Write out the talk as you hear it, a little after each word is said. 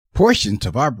Portions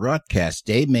of our broadcast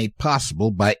day made possible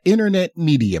by internet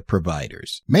media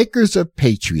providers, makers of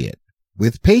Patriot.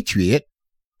 With Patriot,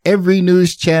 every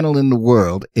news channel in the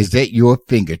world is at your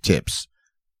fingertips.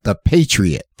 The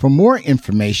Patriot. For more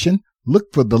information,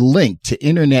 look for the link to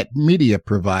internet media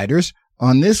providers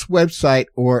on this website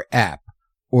or app,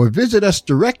 or visit us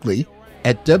directly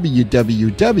at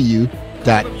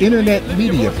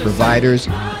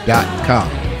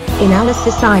www.internetmediaproviders.com. In our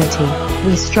society,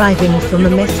 we're striving from a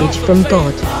message from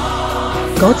God.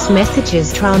 God's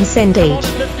messages transcend age,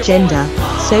 gender,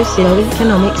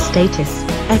 socio-economic status,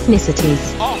 ethnicities,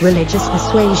 religious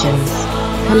persuasions,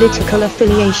 political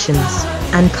affiliations,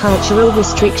 and cultural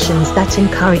restrictions that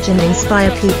encourage and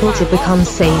inspire people to become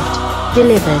saved,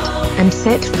 delivered, and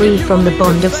set free from the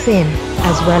bond of sin,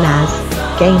 as well as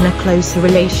gain a closer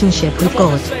relationship with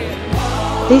God.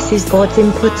 This is God's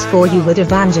Inputs for You with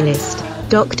Evangelist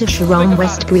Dr. Sharon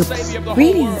Westbrooks.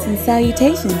 Greetings and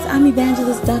salutations. I'm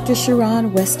Evangelist Dr.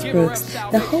 Sharon Westbrooks,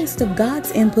 the host of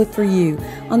God's Input for You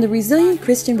on the Resilient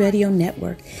Christian Radio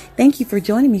Network. Thank you for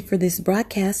joining me for this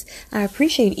broadcast. I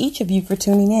appreciate each of you for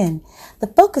tuning in. The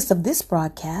focus of this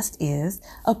broadcast is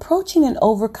approaching and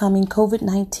overcoming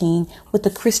COVID-19 with a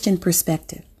Christian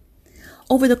perspective.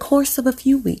 Over the course of a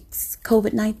few weeks,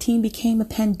 COVID-19 became a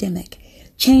pandemic,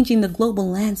 changing the global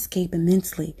landscape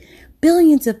immensely.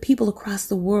 Billions of people across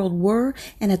the world were,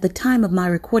 and at the time of my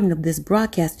recording of this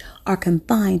broadcast, are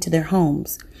confined to their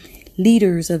homes.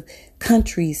 Leaders of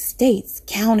countries, states,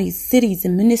 counties, cities,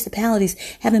 and municipalities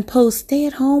have imposed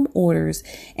stay-at-home orders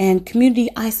and community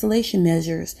isolation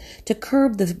measures to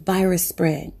curb the virus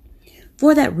spread.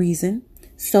 For that reason,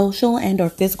 social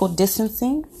and/or physical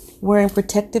distancing, wearing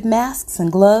protective masks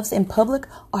and gloves in public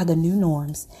are the new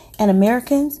norms, and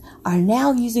Americans are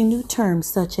now using new terms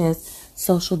such as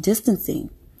social distancing,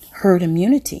 herd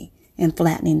immunity, and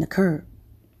flattening the curve.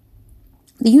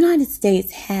 The United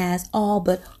States has all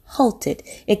but halted,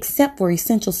 except for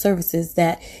essential services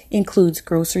that includes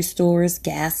grocery stores,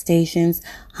 gas stations,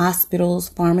 hospitals,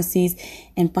 pharmacies,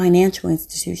 and financial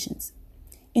institutions.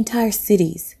 Entire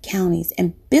cities, counties,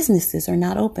 and businesses are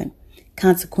not open.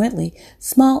 Consequently,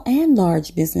 small and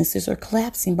large businesses are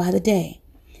collapsing by the day.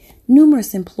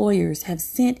 Numerous employers have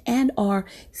sent and are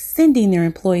sending their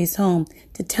employees home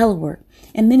to telework,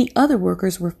 and many other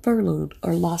workers were furloughed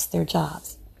or lost their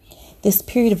jobs. This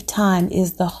period of time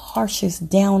is the harshest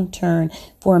downturn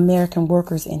for American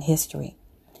workers in history.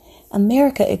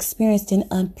 America experienced an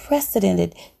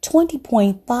unprecedented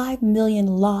 20.5 million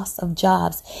loss of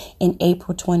jobs in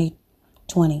April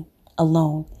 2020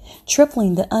 alone,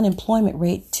 tripling the unemployment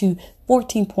rate to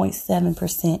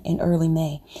 14.7% in early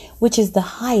May, which is the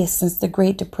highest since the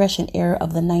Great Depression era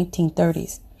of the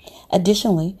 1930s.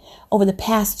 Additionally, over the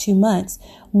past 2 months,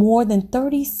 more than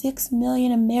 36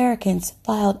 million Americans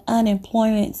filed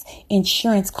unemployment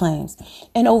insurance claims,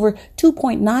 and over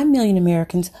 2.9 million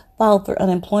Americans filed for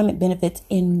unemployment benefits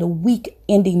in the week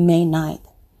ending May 9th,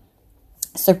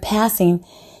 surpassing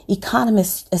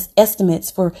economists'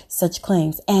 estimates for such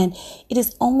claims, and it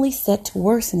is only set to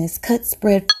worsen as cuts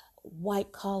spread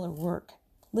white-collar work.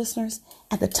 Listeners,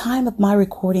 at the time of my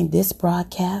recording this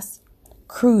broadcast,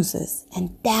 cruises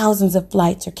and thousands of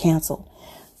flights are canceled.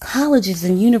 Colleges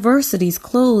and universities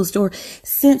closed or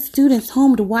sent students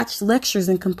home to watch lectures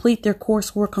and complete their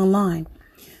coursework online.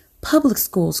 Public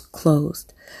schools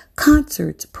closed.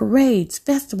 Concerts, parades,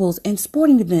 festivals, and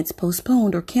sporting events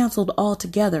postponed or canceled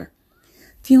altogether.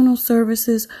 Funeral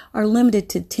services are limited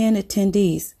to 10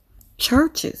 attendees.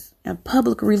 Churches and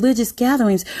public religious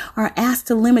gatherings are asked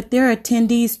to limit their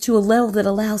attendees to a level that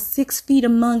allows 6 feet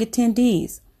among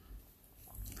attendees.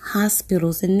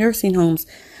 Hospitals and nursing homes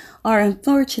are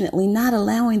unfortunately not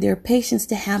allowing their patients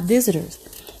to have visitors.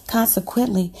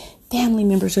 Consequently, family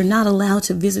members are not allowed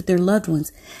to visit their loved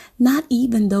ones, not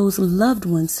even those loved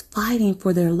ones fighting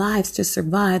for their lives to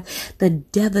survive the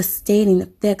devastating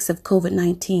effects of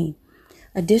COVID-19.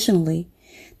 Additionally,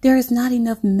 there is not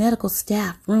enough medical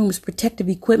staff, rooms, protective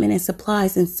equipment, and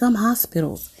supplies in some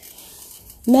hospitals.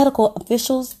 Medical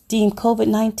officials deem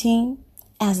COVID-19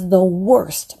 as the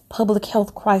worst public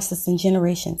health crisis in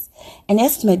generations and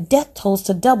estimate death tolls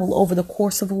to double over the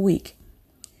course of a week.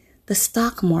 The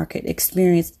stock market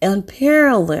experienced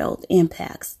unparalleled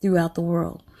impacts throughout the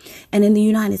world, and in the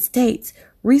United States,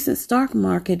 recent stock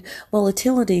market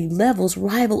volatility levels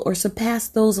rival or surpass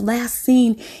those last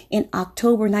seen in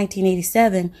October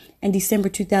 1987 and December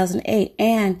 2008,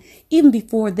 and even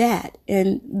before that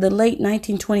in the late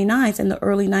 1929s and the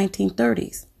early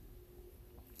 1930s.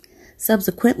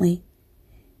 Subsequently,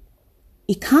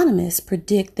 economists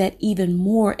predict that even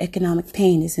more economic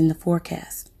pain is in the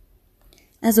forecast.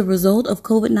 As a result of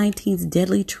COVID-19's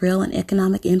deadly trail and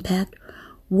economic impact,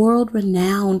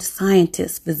 world-renowned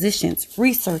scientists, physicians,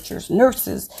 researchers,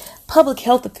 nurses, public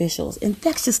health officials,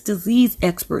 infectious disease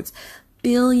experts,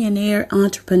 billionaire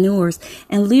entrepreneurs,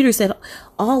 and leaders at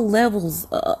all levels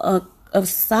of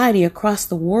society across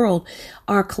the world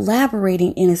are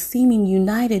collaborating in a seeming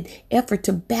united effort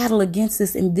to battle against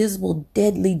this invisible,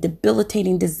 deadly,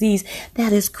 debilitating disease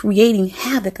that is creating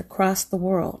havoc across the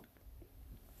world.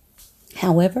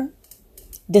 However,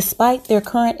 despite their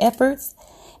current efforts,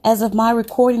 as of my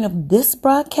recording of this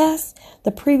broadcast,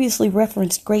 the previously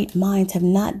referenced great minds have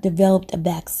not developed a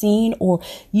vaccine or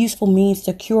useful means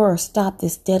to cure or stop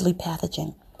this deadly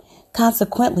pathogen.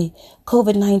 Consequently,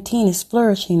 COVID-19 is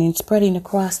flourishing and spreading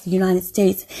across the United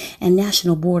States and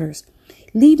national borders,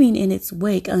 leaving in its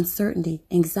wake uncertainty,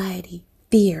 anxiety,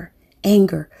 fear,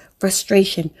 anger,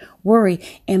 frustration, worry,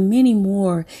 and many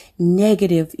more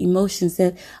negative emotions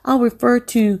that I'll refer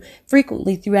to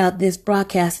frequently throughout this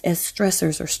broadcast as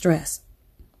stressors or stress.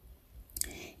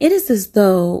 It is as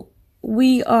though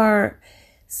we are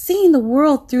seeing the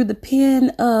world through the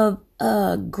pen of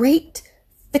a great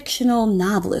fictional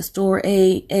novelist or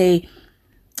a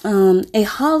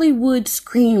Hollywood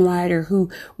screenwriter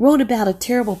who wrote about a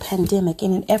terrible pandemic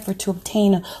in an effort to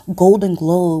obtain a Golden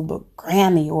Globe or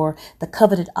Grammy or the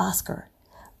coveted Oscar.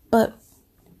 But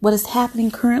what is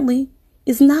happening currently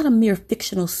is not a mere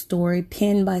fictional story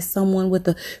penned by someone with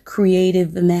a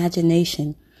creative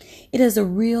imagination. It is a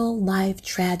real life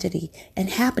tragedy and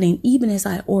happening even as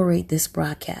I orate this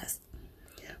broadcast.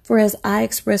 For as I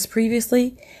expressed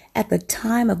previously, at the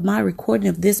time of my recording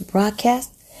of this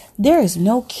broadcast, there is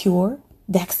no cure,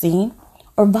 vaccine,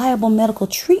 or viable medical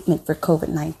treatment for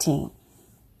COVID-19.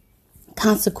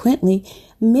 Consequently,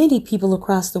 many people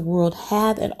across the world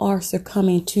have and are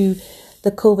succumbing to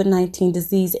the COVID-19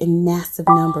 disease in massive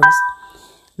numbers,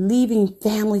 leaving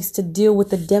families to deal with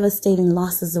the devastating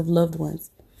losses of loved ones.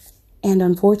 And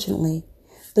unfortunately,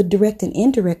 the direct and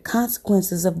indirect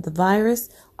consequences of the virus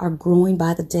are growing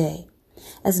by the day,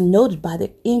 as noted by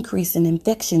the increase in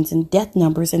infections and death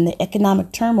numbers and the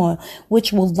economic turmoil,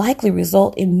 which will likely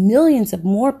result in millions of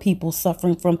more people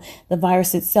suffering from the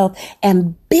virus itself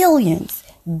and billions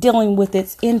dealing with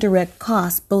its indirect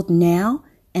costs both now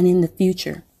and in the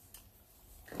future.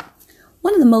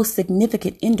 One of the most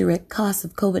significant indirect costs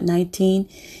of COVID-19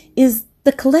 is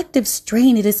the collective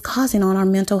strain it is causing on our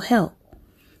mental health.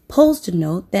 Polls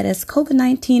denote that as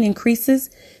COVID-19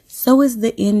 increases, so is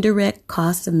the indirect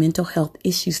cost of mental health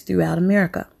issues throughout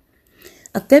America.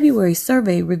 A February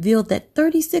survey revealed that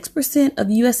 36% of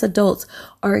U.S. adults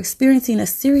are experiencing a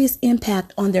serious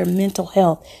impact on their mental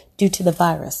health due to the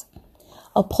virus.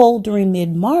 A poll during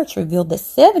mid-March revealed that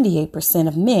 78%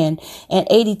 of men and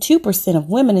 82% of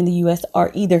women in the U.S.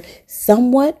 are either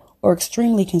somewhat or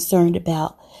extremely concerned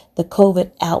about the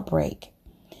COVID outbreak.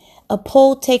 A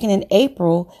poll taken in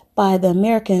April by the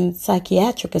American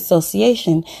Psychiatric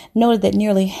Association noted that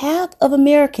nearly half of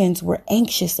Americans were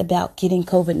anxious about getting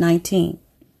COVID-19.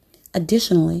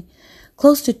 Additionally,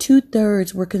 close to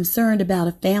 2/3 were concerned about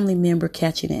a family member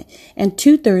catching it, and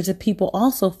 2/3 of people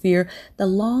also fear the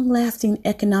long-lasting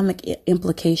economic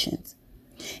implications.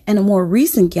 And a more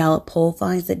recent Gallup poll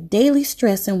finds that daily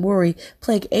stress and worry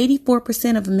plague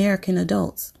 84% of American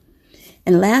adults.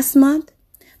 And last month,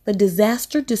 the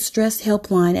Disaster Distress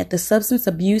Helpline at the Substance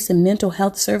Abuse and Mental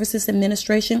Health Services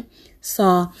Administration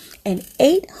saw an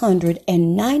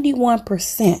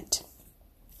 891%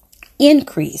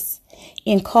 increase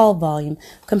in call volume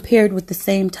compared with the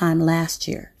same time last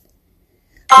year.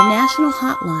 The National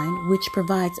Hotline, which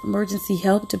provides emergency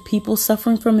help to people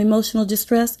suffering from emotional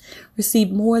distress,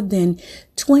 received more than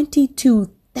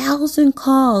 22,000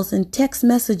 calls and text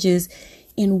messages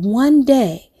in one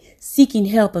day seeking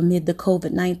help amid the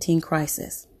COVID-19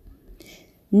 crisis.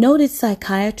 Noted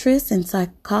psychiatrists and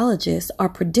psychologists are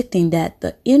predicting that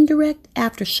the indirect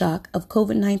aftershock of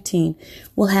COVID-19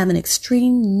 will have an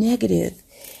extreme negative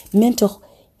mental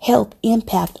health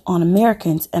impact on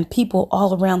Americans and people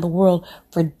all around the world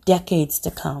for decades to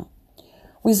come,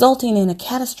 resulting in a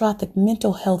catastrophic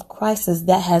mental health crisis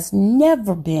that has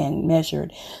never been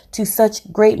measured to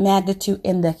such great magnitude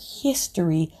in the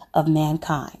history of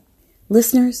mankind.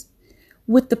 Listeners,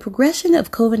 with the progression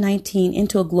of COVID-19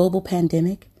 into a global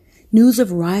pandemic, news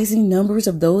of rising numbers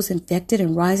of those infected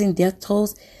and rising death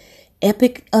tolls,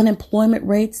 epic unemployment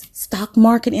rates, stock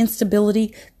market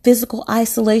instability, physical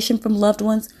isolation from loved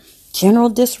ones, general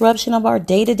disruption of our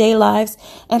day-to-day lives,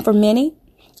 and for many,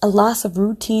 a loss of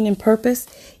routine and purpose,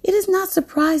 it is not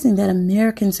surprising that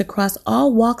Americans across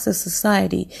all walks of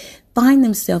society find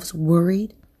themselves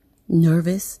worried,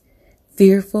 nervous,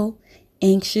 fearful,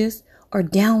 anxious, or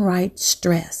downright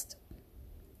stressed.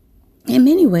 In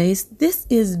many ways, this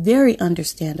is very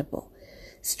understandable.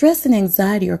 Stress and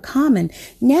anxiety are common,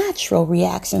 natural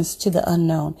reactions to the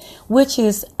unknown, which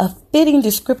is a fitting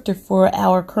descriptor for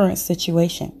our current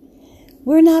situation.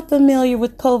 We're not familiar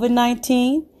with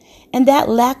COVID-19, and that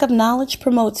lack of knowledge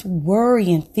promotes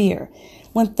worry and fear.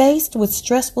 When faced with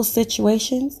stressful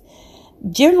situations,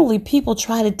 generally people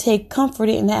try to take comfort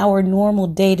in our normal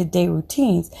day-to-day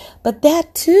routines, but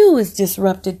that too is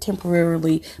disrupted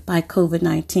temporarily by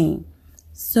COVID-19.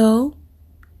 So,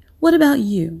 what about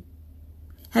you?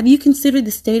 Have you considered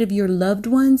the state of your loved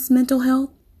one's mental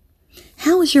health?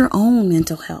 How is your own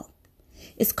mental health?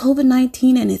 Is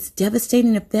COVID-19 and its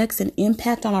devastating effects and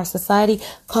impact on our society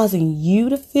causing you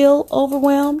to feel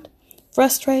overwhelmed,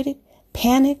 frustrated,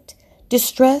 panicked,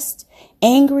 distressed,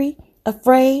 angry,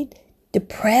 afraid,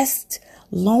 depressed,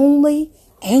 lonely,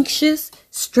 anxious,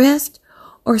 stressed,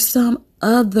 or some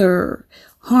other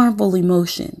harmful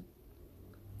emotion?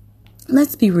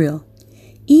 Let's be real.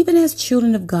 Even as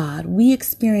children of God, we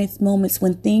experience moments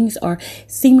when things are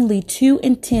seemingly too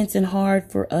intense and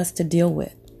hard for us to deal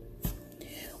with.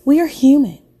 We are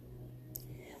human.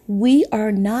 We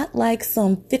are not like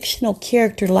some fictional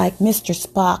character like Mr.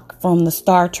 Spock from the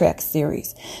Star Trek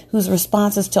series, whose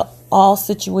responses to all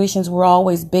situations were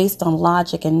always based on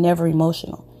logic and never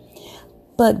emotional.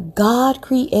 But God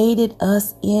created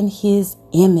us in His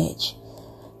image.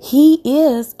 He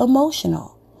is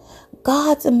emotional.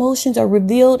 God's emotions are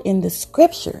revealed in the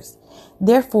scriptures.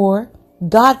 Therefore,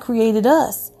 God created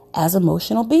us as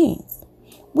emotional beings.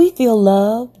 We feel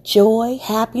love, joy,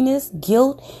 happiness,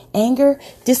 guilt, anger,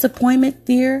 disappointment,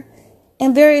 fear,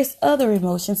 and various other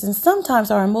emotions. And sometimes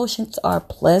our emotions are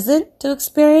pleasant to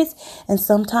experience, and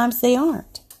sometimes they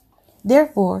aren't.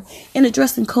 Therefore, in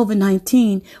addressing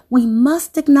COVID-19, we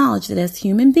must acknowledge that as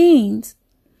human beings,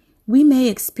 we may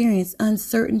experience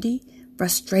uncertainty,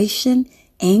 frustration,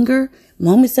 anger,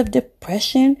 moments of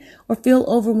depression, or feel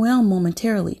overwhelmed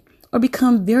momentarily, or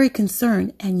become very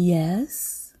concerned. And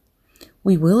yes,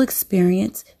 we will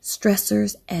experience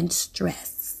stressors and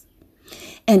stress.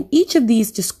 And each of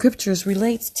these descriptors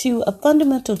relates to a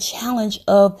fundamental challenge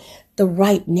of the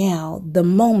right now, the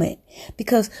moment,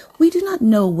 because we do not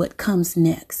know what comes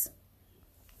next.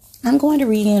 I'm going to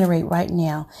reiterate right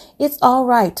now, it's all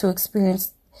right to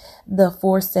experience the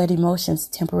aforesaid emotions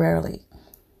temporarily,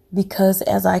 because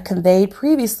as I conveyed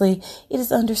previously, it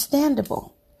is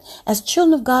understandable. As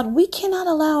children of God, we cannot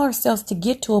allow ourselves to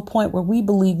get to a point where we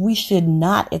believe we should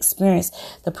not experience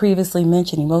the previously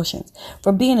mentioned emotions.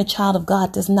 For being a child of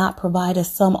God does not provide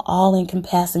us some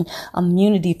all-encompassing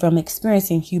immunity from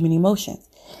experiencing human emotions.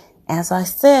 As I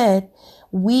said,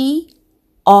 we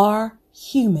are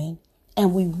human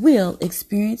and we will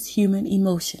experience human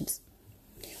emotions.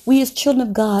 We as children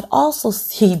of God also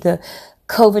see the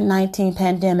COVID-19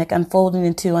 pandemic unfolding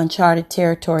into uncharted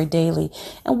territory daily.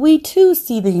 And we too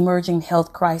see the emerging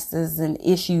health crisis and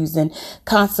issues and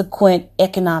consequent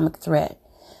economic threat.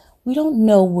 We don't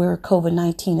know where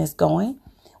COVID-19 is going,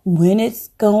 when it's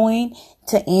going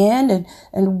to end,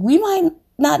 and we might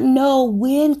not know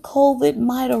when COVID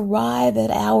might arrive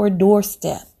at our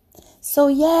doorstep. So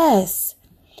yes,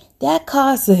 that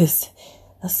causes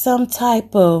some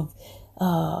type of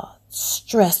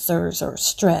stressors or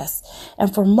stress.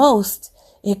 And for most,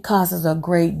 it causes a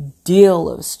great deal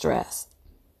of stress.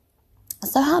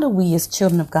 So how do we as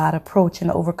children of God approach and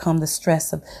overcome the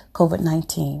stress of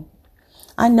COVID-19?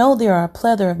 I know there are a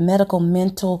plethora of medical,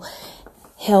 mental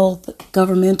health,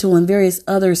 governmental, and various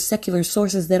other secular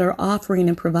sources that are offering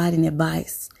and providing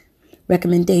advice,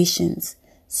 recommendations,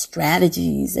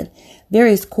 strategies, and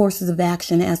various courses of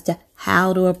action as to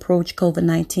how to approach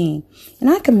COVID-19. And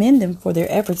I commend them for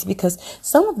their efforts because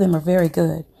some of them are very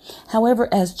good. However,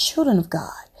 as children of God,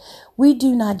 we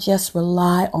do not just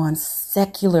rely on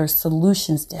secular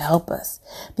solutions to help us,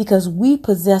 because we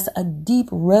possess a deep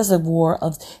reservoir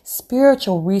of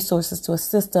spiritual resources to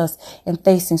assist us in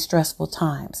facing stressful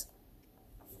times.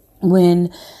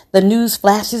 When the news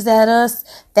flashes at us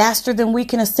faster than we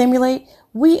can assimilate,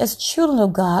 we as children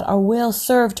of God are well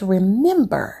served to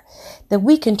remember that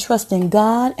we can trust in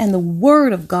God and the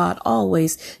Word of God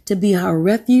always to be our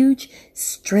refuge,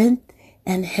 strength,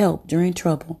 and help during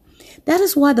trouble. That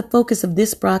is why the focus of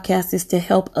this broadcast is to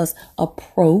help us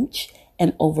approach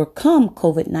and overcome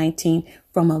COVID-19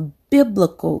 from a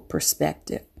biblical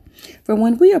perspective. For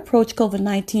when we approach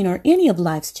COVID-19 or any of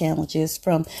life's challenges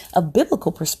from a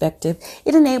biblical perspective,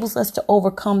 it enables us to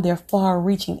overcome their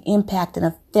far-reaching impact and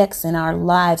effects in our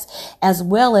lives, as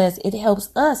well as it helps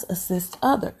us assist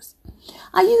others.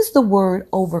 I use the word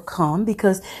overcome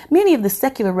because many of the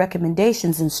secular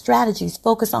recommendations and strategies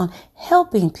focus on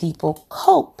helping people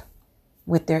cope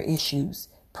with their issues,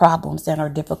 problems, and our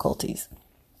difficulties.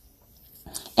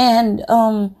 And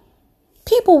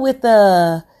people with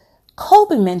a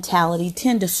coping mentality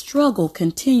tend to struggle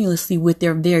continuously with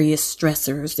their various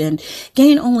stressors and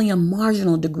gain only a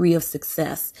marginal degree of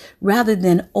success rather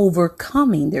than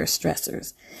overcoming their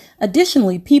stressors.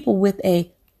 Additionally, people with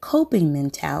a coping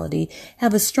mentality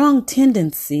have a strong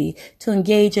tendency to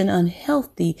engage in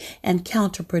unhealthy and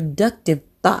counterproductive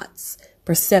thoughts,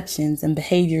 perceptions, and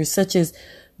behaviors such as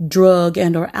drug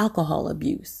and or alcohol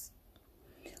abuse,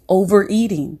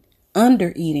 overeating,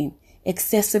 undereating,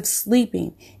 excessive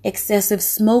sleeping, excessive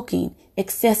smoking,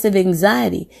 excessive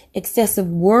anxiety, excessive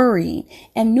worrying,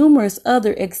 and numerous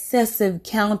other excessive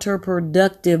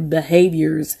counterproductive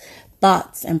behaviors,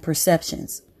 thoughts, and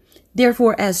perceptions.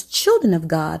 Therefore, as children of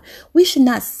God, we should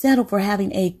not settle for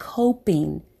having a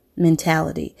coping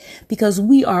mentality because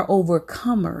we are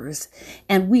overcomers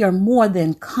and we are more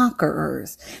than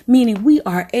conquerors, meaning we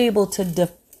are able to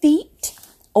defeat,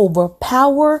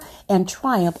 overpower, and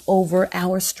triumph over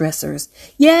our stressors.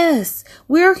 Yes,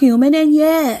 we're human, and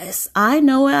yes, I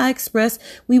know I express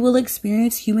we will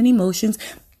experience human emotions,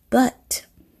 but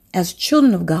as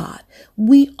children of God,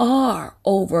 we are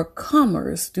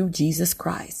overcomers through Jesus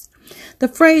Christ. The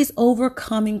phrase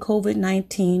overcoming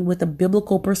COVID-19 with a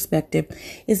biblical perspective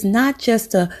is not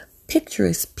just a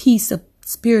picturesque piece of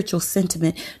spiritual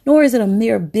sentiment, nor is it a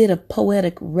mere bit of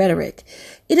poetic rhetoric.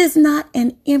 It is not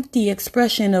an empty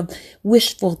expression of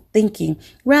wishful thinking.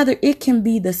 Rather, it can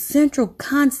be the central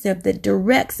concept that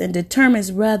directs and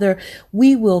determines whether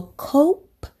we will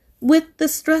cope with the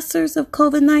stressors of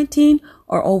COVID-19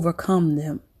 or overcome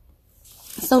them.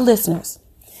 So listeners,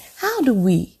 how do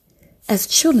we, as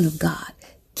children of God,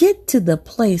 get to the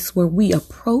place where we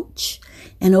approach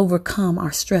and overcome our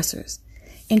stressors,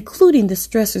 including the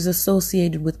stressors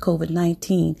associated with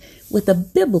COVID-19 with a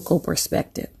biblical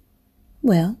perspective?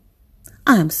 Well,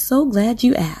 I am so glad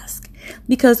you asked,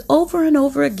 because over and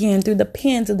over again through the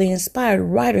pens of the inspired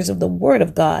writers of the Word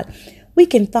of God, we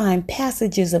can find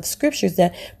passages of scriptures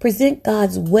that present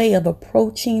God's way of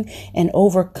approaching and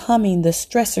overcoming the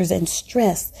stressors and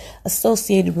stress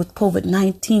associated with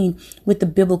COVID-19 with the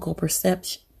biblical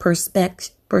perception.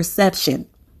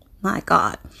 My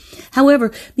God.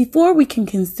 However, before we can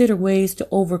consider ways to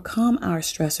overcome our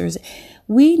stressors,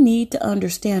 we need to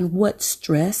understand what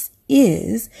stress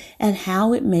is and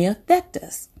how it may affect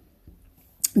us.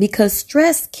 Because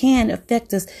stress can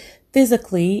affect us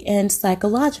physically and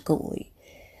psychologically.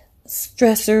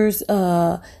 Stressors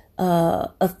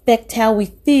affect how we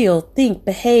feel, think,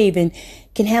 behave, and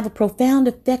can have a profound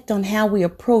effect on how we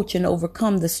approach and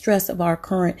overcome the stress of our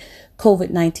current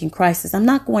COVID-19 crisis. I'm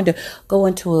not going to go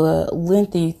into a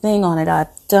lengthy thing on it. I've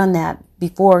done that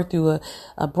before through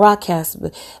a broadcast.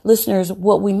 But listeners,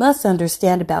 what we must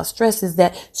understand about stress is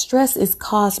that stress is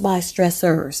caused by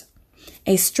stressors.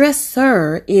 A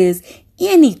stressor is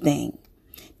anything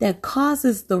that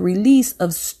causes the release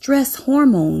of stress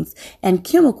hormones and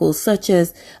chemicals such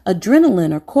as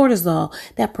adrenaline or cortisol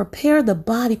that prepare the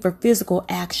body for physical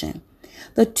action.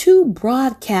 The two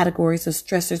broad categories of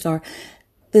stressors are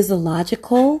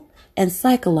physiological and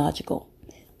psychological.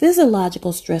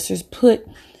 Physiological stressors put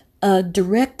a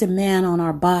direct demand on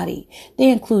our body.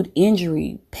 They include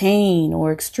injury, pain,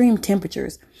 or extreme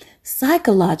temperatures.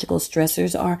 Psychological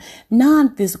stressors are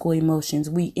non-physical emotions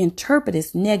we interpret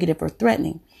as negative or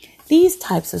threatening. These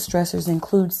types of stressors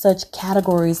include such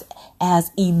categories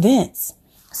as events,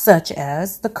 such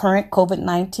as the current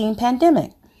COVID-19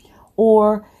 pandemic,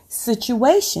 or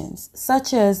situations,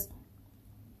 such as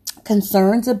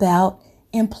concerns about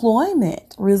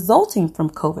employment resulting from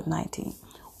COVID-19,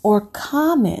 or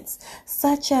comments,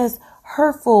 such as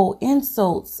hurtful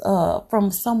insults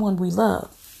from someone we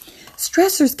love.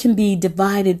 Stressors can be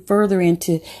divided further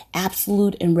into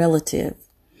absolute and relative.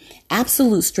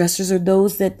 Absolute stressors are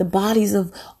those that the bodies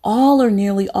of all or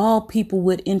nearly all people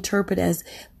would interpret as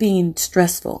being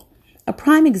stressful. A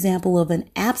prime example of an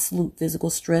absolute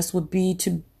physical stress would be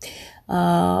to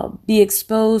be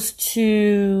exposed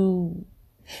to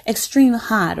extreme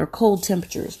hot or cold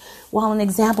temperatures, while an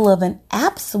example of an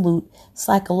absolute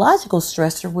psychological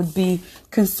stressor would be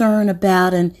concern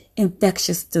about an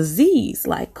infectious disease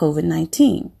like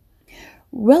COVID-19.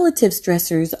 Relative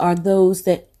stressors are those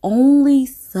that only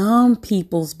some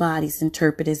people's bodies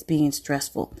interpret as being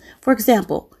stressful. For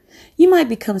example, you might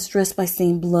become stressed by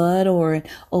seeing blood or an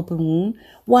open wound,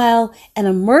 while an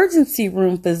emergency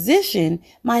room physician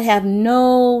might have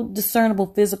no discernible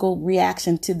physical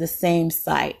reaction to the same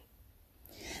sight.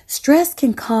 Stress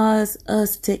can cause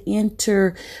us to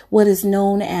enter what is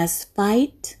known as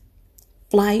fight,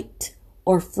 flight,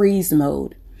 or freeze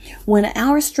mode. When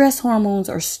our stress hormones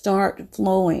start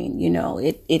flowing,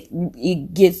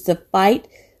 it gets to fight,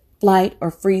 flight,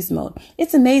 or freeze mode.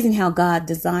 It's amazing how God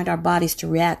designed our bodies to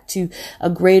react to a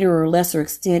greater or lesser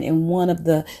extent in one of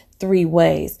the three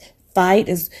ways. Fight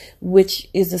which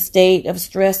is a state of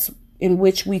stress in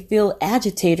which we feel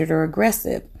agitated or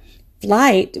aggressive.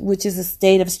 Flight, which is a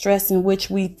state of stress in which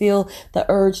we feel the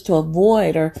urge to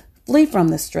avoid or flee from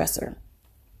the stressor.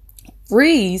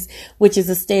 Freeze, which is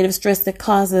a state of stress that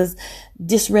causes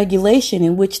dysregulation,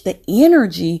 in which the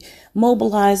energy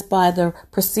mobilized by the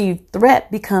perceived threat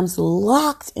becomes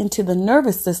locked into the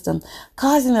nervous system,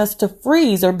 causing us to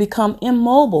freeze or become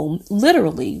immobile.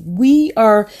 Literally, we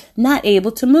are not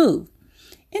able to move.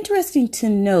 Interesting to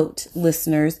note,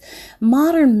 listeners,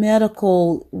 modern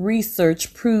medical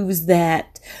research proves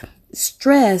that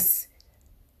stress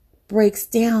breaks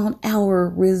down our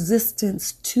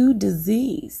resistance to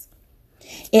disease.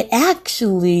 It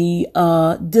actually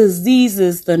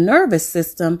diseases the nervous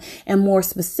system, and more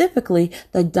specifically,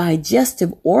 the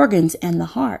digestive organs and the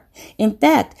heart. In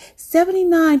fact,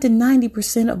 79 to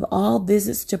 90% of all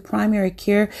visits to primary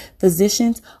care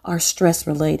physicians are stress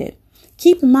related.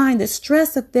 Keep in mind that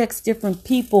stress affects different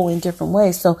people in different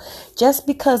ways. So just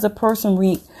because a person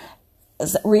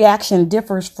reaction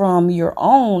differs from your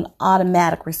own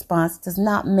automatic response does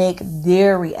not make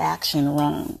their reaction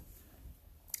wrong.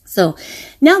 So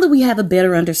now that we have a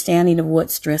better understanding of what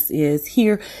stress is,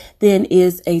 here then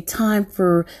is a time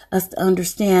for us to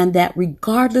understand that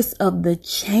regardless of the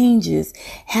changes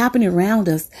happening around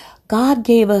us, God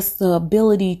gave us the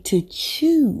ability to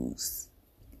choose.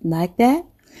 Like that?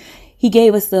 He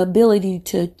gave us the ability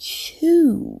to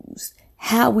choose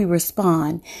how we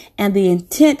respond. And the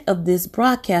intent of this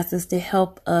broadcast is to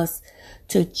help us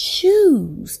to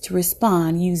choose to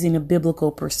respond using a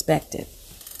biblical perspective.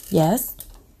 Yes,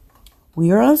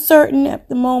 we are uncertain at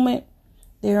the moment.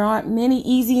 There aren't many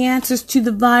easy answers to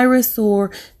the virus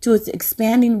or to its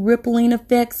expanding, rippling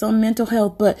effects on mental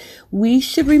health. But we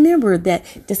should remember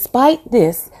that despite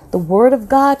this, the Word of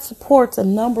God supports a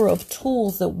number of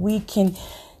tools that we can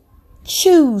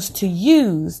choose to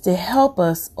use to help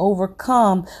us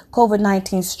overcome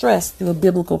COVID-19 stress through a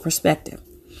biblical perspective.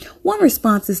 One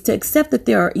response is to accept that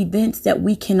there are events that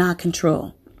we cannot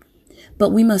control. But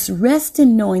we must rest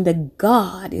in knowing that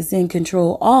God is in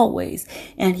control always,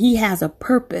 and He has a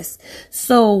purpose.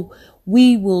 So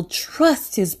we will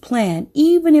trust His plan,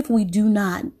 even if we do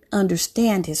not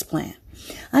understand His plan.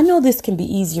 I know this can be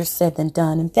easier said than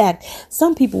done. In fact,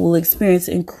 some people will experience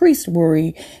increased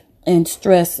worry and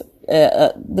stress,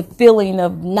 the feeling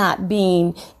of not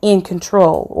being in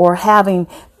control or having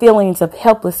feelings of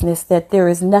helplessness that there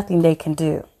is nothing they can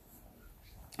do.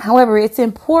 However, it's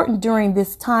important during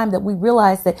this time that we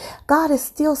realize that God is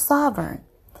still sovereign.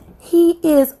 He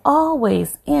is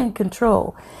always in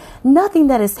control. Nothing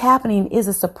that is happening is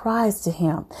a surprise to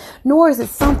Him, nor is it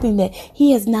something that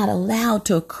He has not allowed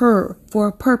to occur for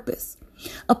a purpose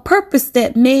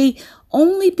that may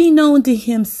only be known to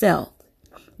Himself.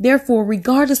 Therefore,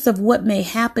 regardless of what may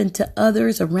happen to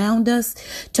others around us,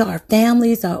 to our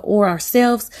families or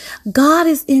ourselves, God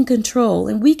is in control,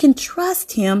 and we can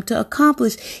trust Him to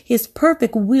accomplish His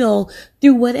perfect will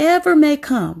through whatever may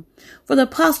come. For the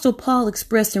Apostle Paul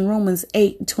expressed in Romans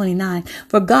 8:29,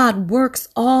 "For God works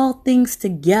all things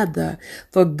together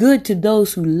for good to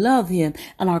those who love Him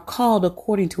and are called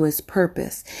according to His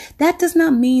purpose." That does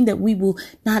not mean that we will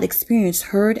not experience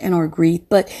hurt and or grief,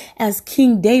 but as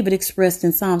King David expressed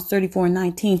in Psalms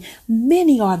 34:19,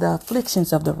 "Many are the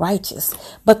afflictions of the righteous,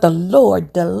 but the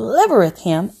Lord delivereth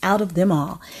him out of them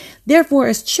all." Therefore,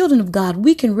 as children of God,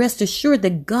 we can rest assured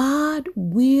that God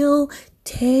will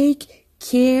take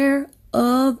care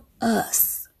of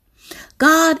us.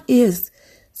 God is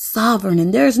sovereign,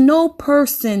 and there's no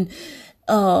person,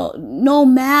 no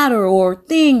matter or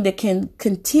thing that can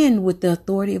contend with the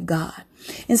authority of God.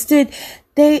 Instead,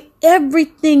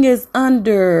 everything is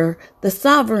under the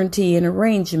sovereignty and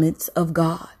arrangements of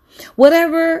God.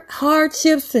 Whatever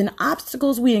hardships and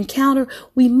obstacles we encounter,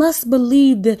 we must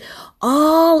believe that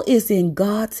all is in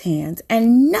God's hands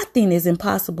and nothing is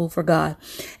impossible for God.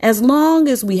 As long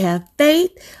as we have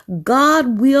faith,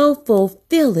 God will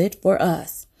fulfill it for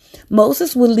us.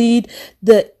 Moses would lead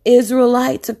the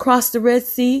Israelites across the Red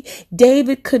Sea.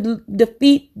 David could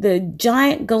defeat the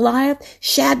giant Goliath.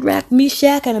 Shadrach,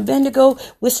 Meshach, and Abednego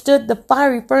withstood the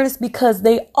fiery furnace because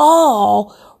they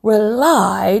all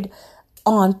relied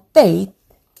on faith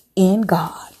in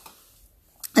God.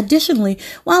 Additionally,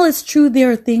 while it's true there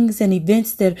are things and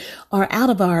events that are out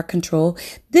of our control,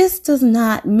 this does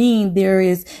not mean there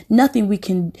is nothing we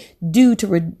can do to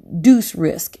reduce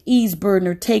risk, ease burden,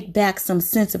 or take back some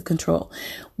sense of control.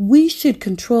 We should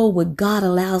control what God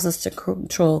allows us to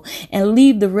control and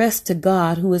leave the rest to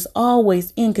God, who is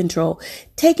always in control.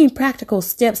 Taking practical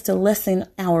steps to lessen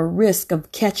our risk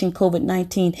of catching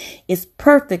COVID-19 is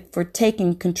perfect for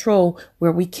taking control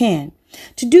where we can.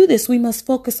 To do this, we must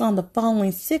focus on the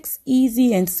following 6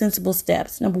 easy and sensible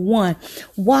steps. Number 1,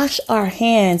 wash our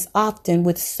hands often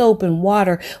with soap and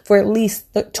water for at least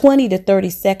 20 to 30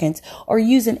 seconds, or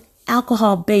use an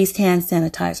alcohol-based hand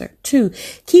sanitizer. 2,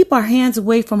 keep our hands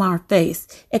away from our face,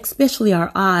 especially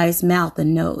our eyes, mouth,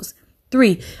 and nose.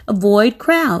 3, avoid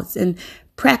crowds and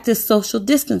practice social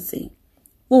distancing.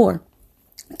 4,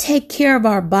 take care of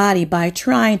our body by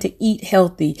trying to eat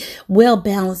healthy,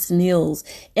 well-balanced meals,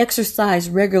 exercise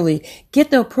regularly,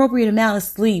 get the appropriate amount of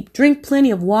sleep, drink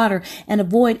plenty of water, and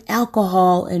avoid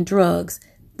alcohol and drugs.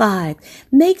 5,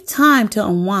 make time to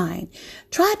unwind.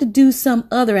 Try to do some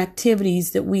other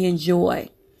activities that we enjoy.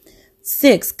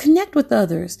 6, connect with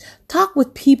others. Talk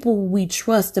with people we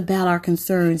trust about our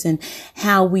concerns and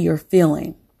how we are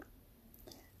feeling.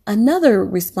 Another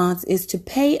response is to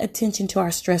pay attention to our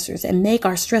stressors and make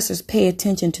our stressors pay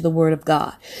attention to the Word of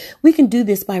God. We can do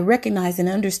this by recognizing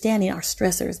and understanding our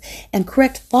stressors and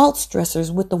correct false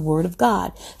stressors with the Word of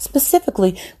God.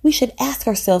 Specifically, we should ask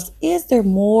ourselves, is there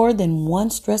more than one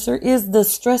stressor? Is the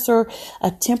stressor a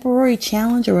temporary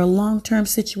challenge or a long-term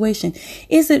situation?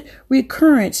 Is it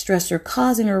recurrent stressor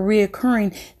causing a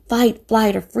reoccurring fight,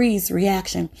 flight, or freeze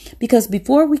reaction? Because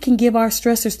before we can give our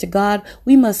stressors to God,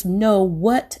 we must know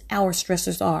what our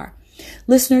stressors are.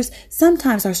 Listeners,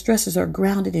 sometimes our stressors are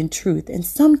grounded in truth, and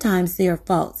sometimes they are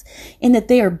false, in that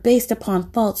they are based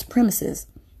upon false premises.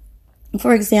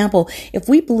 For example, if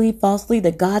we believe falsely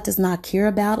that God does not care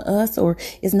about us or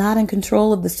is not in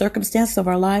control of the circumstances of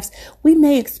our lives, we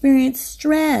may experience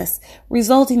stress,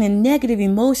 resulting in negative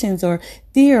emotions or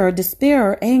fear or despair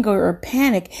or anger or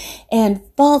panic and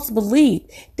false belief.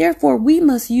 Therefore, we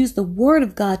must use the Word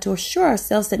of God to assure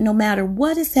ourselves that no matter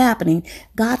what is happening,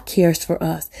 God cares for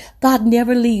us. God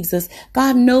never leaves us.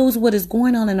 God knows what is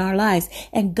going on in our lives,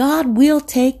 and God will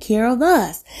take care of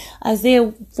us.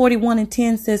 Isaiah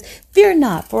 41:10 says, "Fear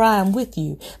not, for I am with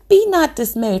you. Be not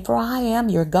dismayed, for I am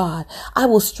your God. I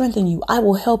will strengthen you. I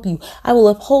will help you. I will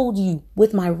uphold you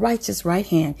with my righteous right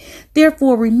hand."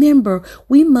 Therefore, remember,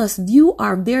 we must view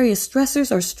our various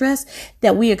stressors or stress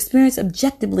that we experience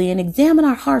objectively and examine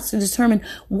our hearts to determine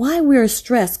why we are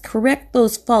stressed, correct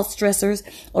those false stressors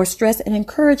or stress, and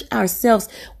encourage ourselves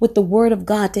with the Word of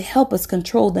God to help us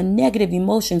control the negative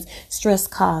emotions stress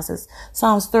causes.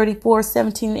 Psalms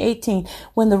 34:17-18,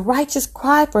 "When the righteous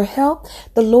cry for help,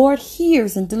 the Lord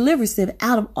hears and delivers them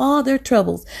out of all their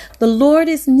troubles. The Lord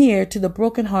is near to the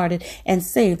brokenhearted and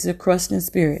saves the crushed in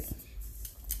spirit."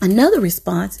 Another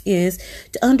response is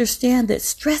to understand that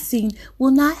stressing will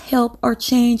not help or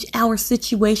change our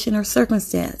situation or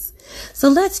circumstance. So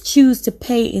let's choose to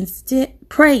pray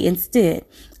instead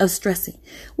of stressing.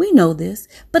 We know this,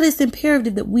 but it's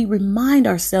imperative that we remind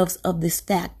ourselves of this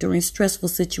fact during stressful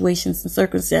situations and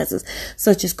circumstances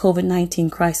such as COVID-19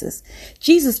 crisis.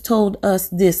 Jesus told us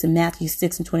this in Matthew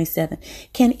 6:27.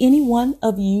 "Can any one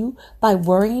of you, by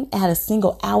worrying, add a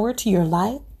single hour to your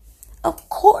life?" Of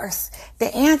course,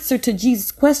 the answer to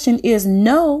Jesus' question is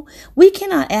no. We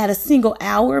cannot add a single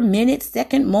hour, minute,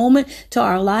 second, moment to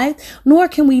our life, nor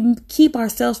can we keep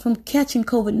ourselves from catching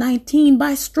COVID-19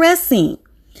 by stressing.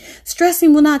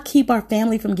 Stressing will not keep our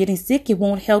family from getting sick. It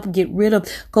won't help get rid of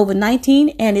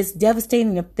COVID-19 and its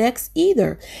devastating effects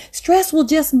either. Stress will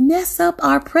just mess up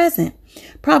our present.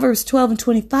 Proverbs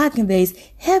 12:25 conveys,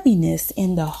 "Heaviness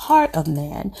in the heart of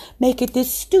man maketh it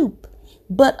stoop,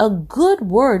 but a good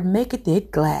word maketh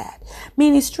it glad."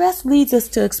 Meaning stress leads us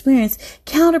to experience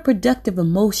counterproductive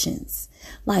emotions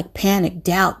like panic,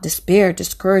 doubt, despair,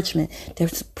 discouragement,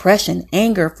 depression,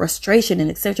 anger, frustration,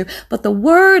 and etc. But the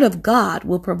Word of God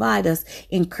will provide us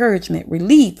encouragement,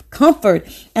 relief, comfort,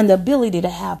 and the ability to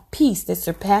have peace that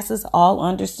surpasses all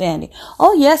understanding.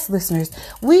 Oh yes, listeners,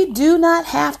 we do not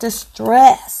have to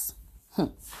stress.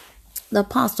 The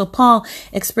Apostle Paul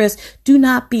expressed, "Do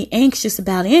not be anxious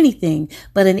about anything,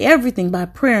 but in everything by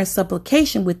prayer and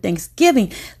supplication with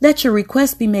thanksgiving, let your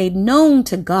requests be made known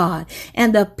to God,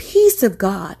 and the peace of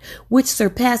God, which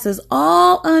surpasses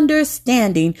all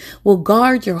understanding, will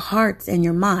guard your hearts and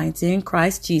your minds in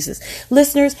Christ Jesus."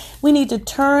 Listeners, we need to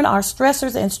turn our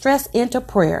stressors and stress into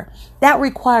prayer. That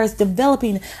requires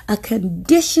developing a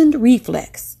conditioned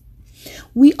reflex.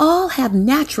 We all have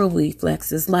natural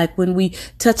reflexes, like when we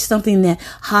touch something that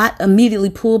hot, immediately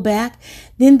pull back.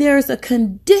 Then there's a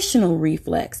conditional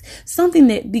reflex, something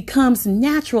that becomes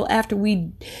natural after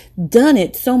we've done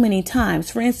it so many times.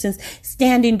 For instance,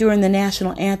 standing during the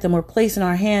national anthem or placing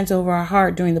our hands over our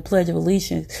heart during the Pledge of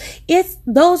Allegiance.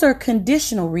 Those are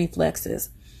conditional reflexes.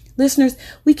 Listeners,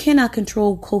 we cannot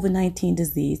control COVID-19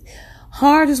 disease,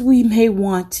 hard as we may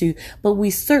want to, but we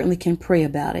certainly can pray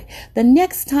about it. The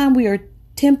next time we are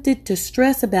tempted to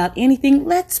stress about anything,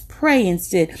 let's pray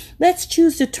instead. Let's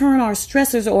choose to turn our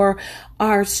stressors or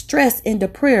our stress into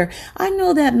prayer. I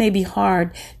know that may be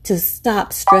hard to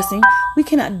stop stressing. We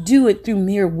cannot do it through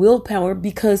mere willpower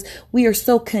because we are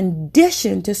so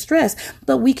conditioned to stress,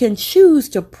 but we can choose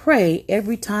to pray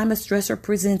every time a stressor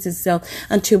presents itself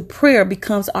until prayer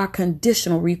becomes our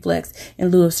conditional reflex in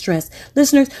lieu of stress.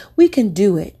 Listeners, we can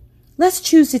do it. Let's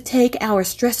choose to take our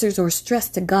stressors or stress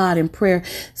to God in prayer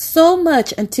so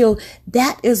much until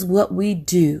that is what we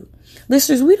do.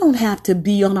 Listeners, we don't have to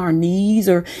be on our knees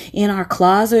or in our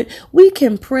closet. We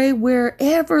can pray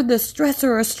wherever the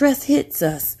stressor or stress hits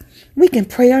us. We can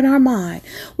pray in our mind.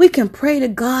 We can pray to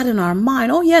God in our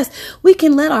mind. Oh, yes, we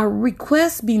can let our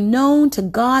requests be known to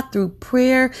God through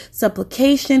prayer,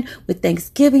 supplication, with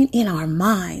thanksgiving in our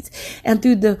minds. And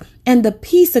the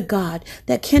peace of God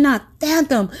that cannot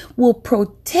fathom will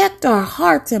protect our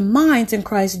hearts and minds in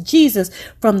Christ Jesus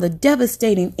from the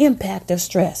devastating impact of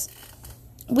stress.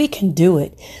 We can do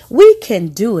it. We can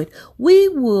do it. We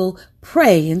will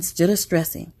pray instead of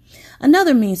stressing.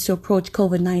 Another means to approach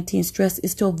COVID-19 stress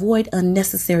is to avoid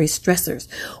unnecessary stressors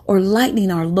or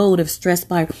lightening our load of stress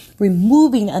by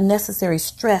removing unnecessary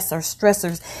stress or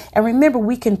stressors. And remember,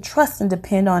 we can trust and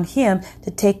depend on Him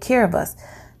to take care of us.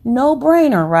 No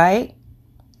brainer, right?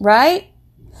 Right?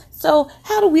 So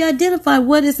how do we identify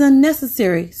what is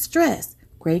unnecessary stress?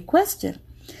 Great question.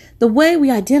 The way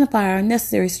we identify our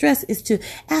unnecessary stress is to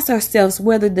ask ourselves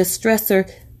whether the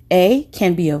stressor A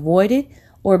can be avoided,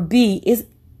 or B is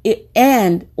it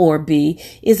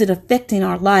affecting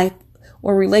our life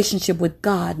or relationship with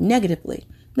God negatively?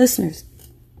 Listeners,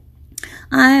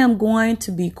 I am going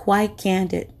to be quite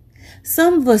candid.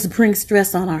 Some of us bring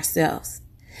stress on ourselves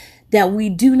that we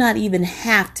do not even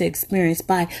have to experience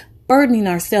by burdening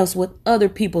ourselves with other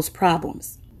people's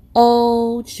problems.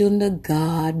 Oh, children of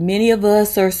God, many of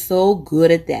us are so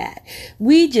good at that.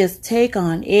 We just take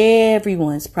on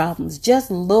everyone's problems,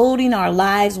 just loading our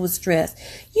lives with stress.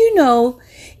 You know,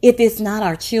 if it's not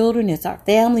our children, it's our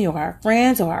family or our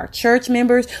friends or our church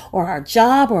members or our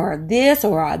job or our this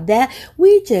or our that.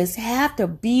 We just have to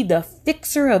be the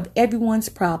fixer of everyone's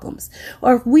problems.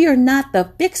 Or if we are not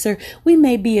the fixer, we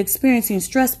may be experiencing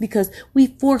stress because we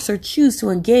force or choose to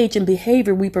engage in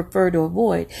behavior we prefer to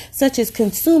avoid, such as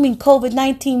consuming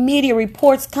COVID-19 media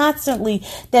reports constantly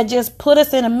that just put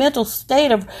us in a mental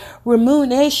state of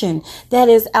rumination. That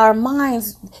is, our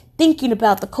minds thinking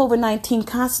about the COVID-19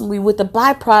 constantly, with the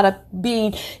byproduct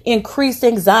being increased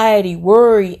anxiety,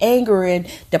 worry, anger, and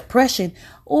depression.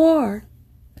 Or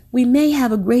we may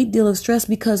have a great deal of stress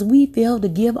because we fail to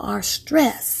give our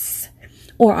stress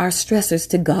or our stressors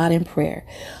to God in prayer.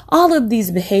 All of these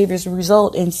behaviors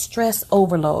result in stress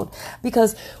overload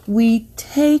because we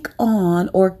take on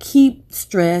or keep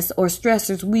stress or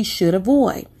stressors we should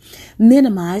avoid,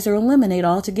 minimize, or eliminate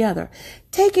altogether.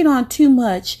 Taking on too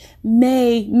much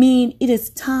may mean it is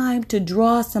time to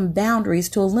draw some boundaries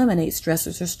to eliminate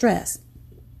stressors or stress.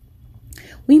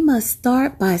 We must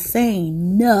start by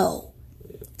saying no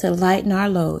to lighten our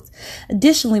loads.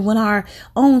 Additionally, when our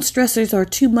own stressors are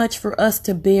too much for us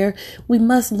to bear, we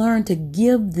must learn to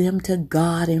give them to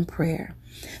God in prayer.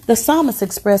 The psalmist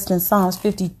expressed in Psalms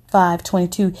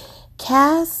 55:22,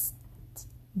 "Cast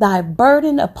thy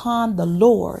burden upon the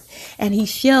Lord, and he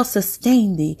shall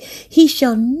sustain thee. He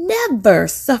shall never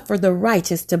suffer the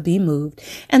righteous to be moved."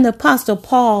 And the Apostle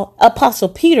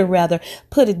Peter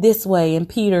put it this way in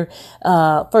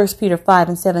 1 Peter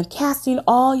 5:7, "Casting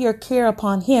all your care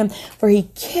upon him, for he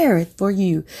careth for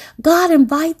you." God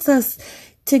invites us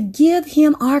to give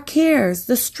him our cares,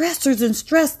 the stressors and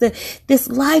stress that this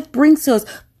life brings to us.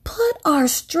 Put our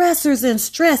stressors and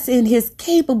stress in his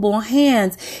capable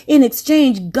hands. In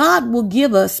exchange, God will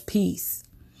give us peace.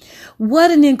 What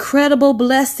an incredible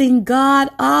blessing God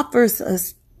offers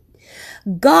us.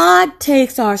 God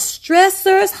takes our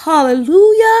stressors,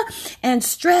 hallelujah, and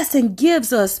stress and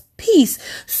gives us peace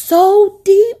so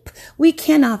deep we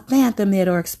cannot fathom it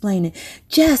or explain it.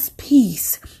 Just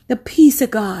peace, the peace of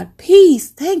God. Peace,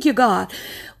 thank you, God.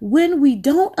 When we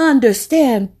don't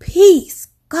understand peace,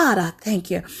 God, I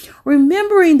thank you.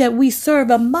 Remembering that we serve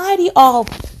a mighty,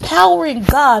 all-powering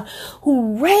God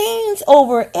who reigns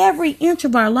over every inch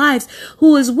of our lives,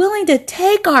 who is willing to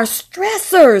take our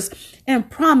stressors and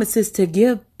promises to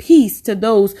give peace to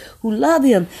those who love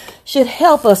him, should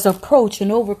help us approach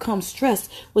and overcome stress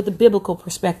with a biblical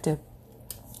perspective.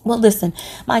 Well, listen,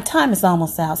 my time is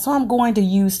almost out, so I'm going to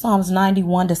use Psalms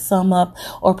 91 to sum up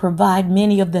or provide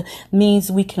many of the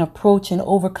means we can approach and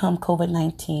overcome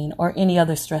COVID-19 or any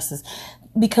other stresses,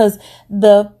 because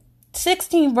the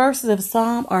 16 verses of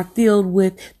Psalm are filled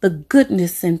with the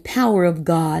goodness and power of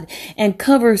God and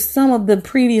cover some of the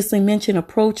previously mentioned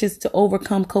approaches to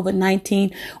overcome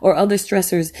COVID-19 or other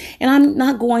stressors. And I'm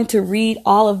not going to read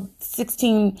all of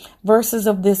 16 verses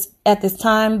of this at this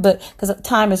time, but because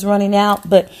time is running out,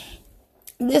 but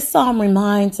this psalm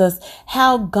reminds us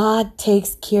how God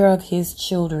takes care of his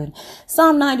children.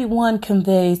 Psalm 91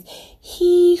 conveys,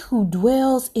 he who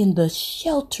dwells in the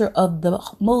shelter of the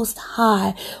Most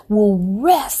High will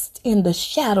rest in the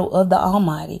shadow of the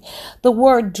Almighty. The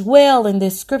word dwell in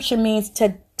this scripture means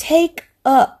to take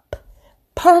up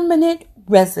permanent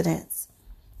residence.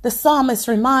 The psalmist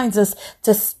reminds us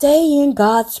to stay in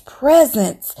God's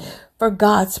presence, for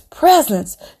God's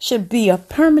presence should be a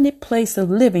permanent place of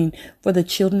living for the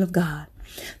children of God.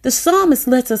 The psalmist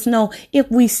lets us know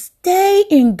if we stay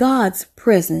in God's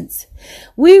presence,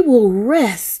 we will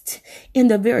rest in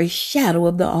the very shadow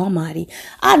of the Almighty.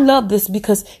 I love this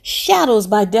because shadows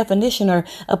by definition are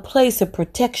a place of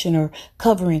protection or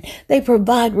covering. They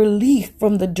provide relief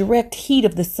from the direct heat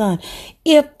of the sun.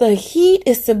 If the heat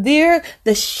is severe,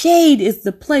 the shade is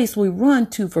the place we run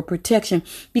to for protection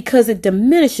because it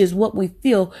diminishes what we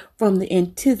feel from the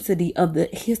intensity of the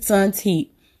sun's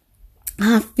heat.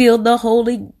 I feel the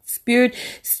Holy Spirit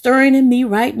stirring in me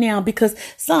right now because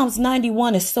Psalms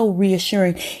 91 is so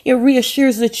reassuring. It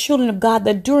reassures the children of God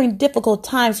that during difficult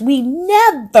times, we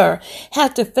never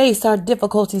have to face our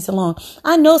difficulties alone.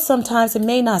 I know sometimes it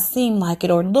may not seem like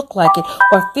it or look like it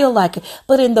or feel like it,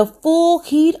 but in the full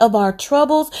heat of our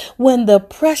troubles, when the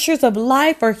pressures of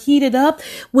life are heated up,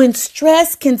 when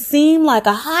stress can seem like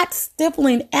a hot,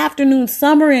 stifling afternoon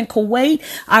summer in Kuwait,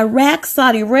 Iraq,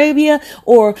 Saudi Arabia,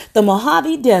 or the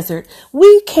Mojave Desert,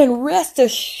 we can rest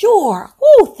assured,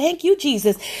 thank you,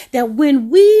 Jesus, that when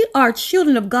we are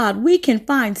children of God, we can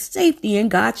find safety in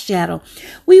God's shadow.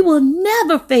 We will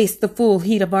never face the full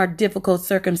heat of our difficult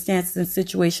circumstances and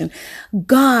situations.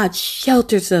 God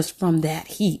shelters us from that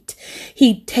heat.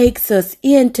 He takes us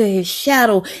into his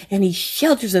shadow and he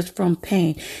shelters us from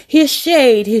pain. His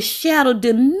shade, his shadow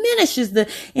diminishes the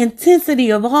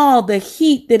intensity of all the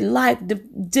heat that life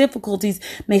difficulties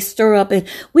may stir up, and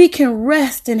we can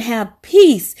rest and have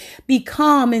peace, be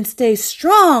calm and stay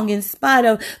strong in spite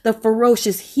of the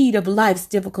ferocious heat of life's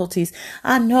difficulties.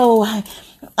 I know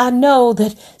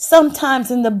that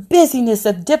sometimes in the busyness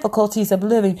of difficulties of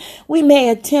living, we may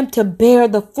attempt to bear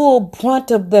the full brunt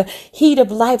of the heat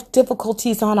of life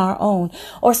difficulties on our own.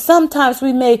 Or sometimes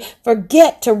we may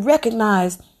forget to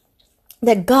recognize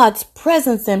that God's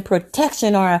presence and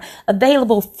protection are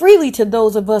available freely to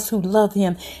those of us who love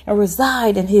him and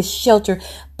reside in his shelter.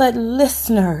 But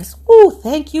listeners,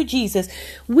 thank you, Jesus.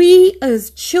 We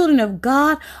as children of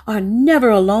God are never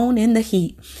alone in the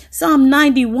heat. Psalm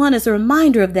 91 is a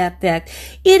reminder of that fact.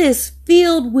 It is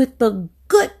filled with the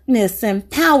goodness and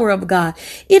power of God.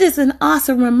 It is an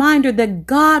awesome reminder that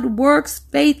God works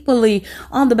faithfully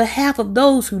on the behalf of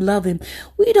those who love him.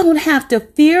 We don't have to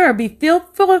fear or be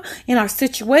fearful in our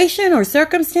situation or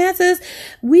circumstances.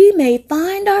 We may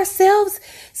find ourselves,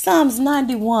 Psalms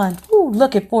 91,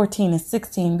 look at 14 and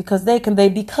 16, because they convey,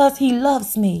 because he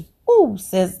loves me,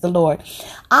 says the Lord,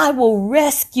 I will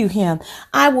rescue him.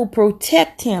 I will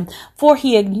protect him, for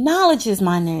he acknowledges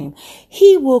my name.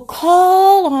 He will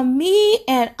call on me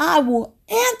and I will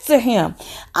answer him.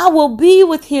 I will be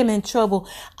with him in trouble.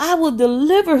 I will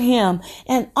deliver him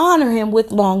and honor him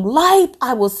with long life.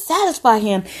 I will satisfy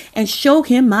him and show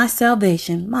him my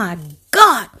salvation. My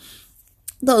God.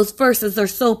 Those verses are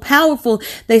so powerful.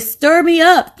 They stir me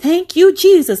up. Thank you,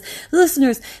 Jesus.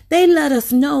 Listeners, they let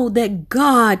us know that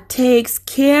God takes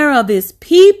care of his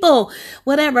people.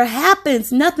 Whatever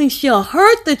happens, nothing shall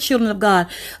hurt the children of God.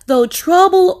 Though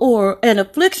trouble or an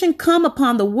affliction come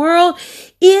upon the world,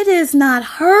 it is not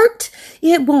hurt.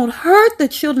 It won't hurt the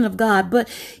children of God, but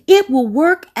it will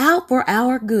work out for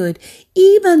our good.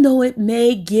 Even though it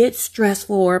may get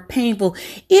stressful or painful,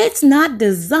 it's not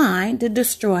designed to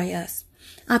destroy us.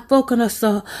 I focus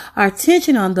our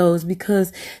attention on those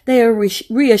because they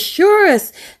reassure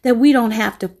us that we don't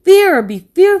have to fear or be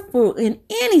fearful in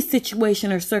any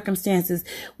situation or circumstances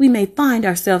we may find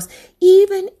ourselves,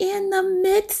 even in the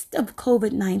midst of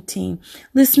COVID-19.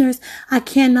 Listeners, I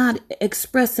cannot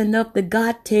express enough that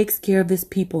God takes care of his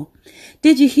people.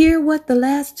 Did you hear what the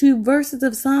last two verses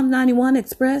of Psalm 91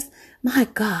 express? My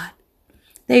God,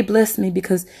 they bless me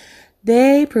because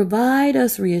they provide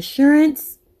us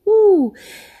reassurance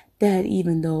that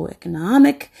even though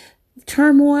economic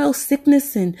turmoil,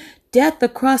 sickness, and death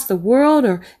across the world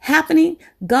are happening,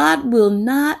 God will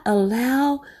not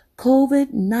allow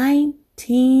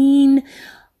COVID-19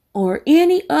 or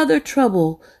any other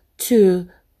trouble to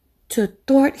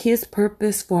thwart his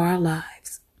purpose for our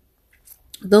lives.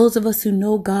 Those of us who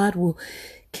know God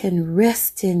can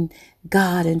rest in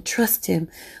God and trust him.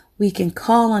 We can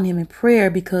call on him in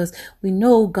prayer because we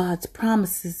know God's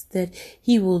promises that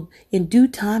he will in due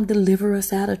time deliver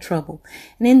us out of trouble.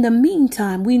 And in the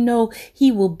meantime, we know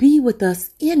he will be with us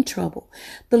in trouble.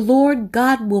 The Lord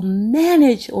God will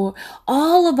manage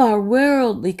all of our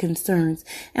worldly concerns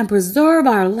and preserve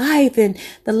our life and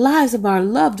the lives of our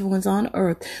loved ones on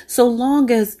earth so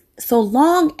long as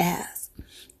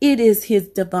it is his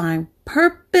divine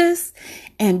purpose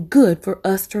and good for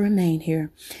us to remain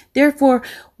here. Therefore,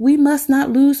 we must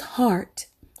not lose heart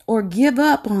or give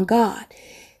up on God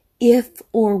if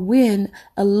or when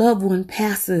a loved one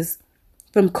passes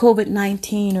from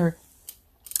COVID-19 or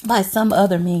by some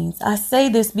other means. I say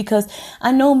this because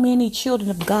I know many children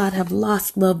of God have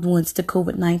lost loved ones to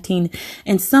COVID-19,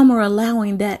 and some are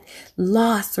allowing that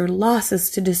loss or losses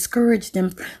to discourage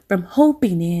them from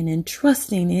hoping in and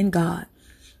trusting in God.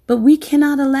 But we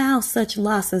cannot allow such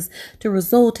losses to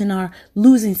result in our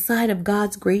losing sight of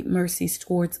God's great mercies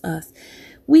towards us.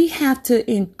 We have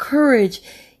to encourage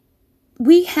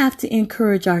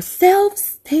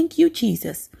ourselves. Thank you,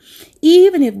 Jesus.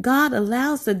 Even if God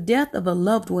allows the death of a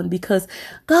loved one, because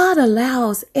God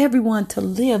allows everyone to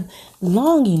live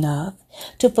long enough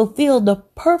to fulfill the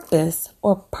purpose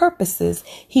or purposes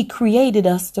he created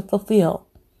us to fulfill.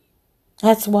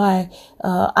 That's why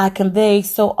I convey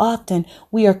so often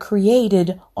we are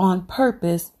created on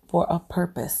purpose for a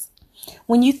purpose.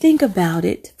 When you think about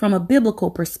it from a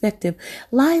biblical perspective,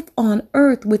 life on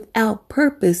earth without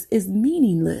purpose is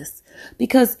meaningless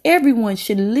because everyone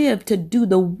should live to do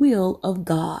the will of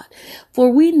God. For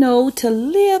we know to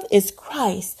live is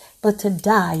Christ, but to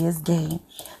die is gain.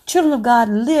 Children of God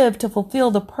live to fulfill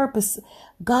the purpose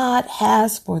God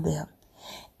has for them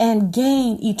and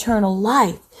gain eternal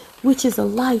life, which is a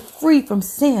life free from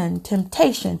sin,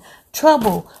 temptation,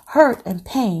 trouble, hurt, and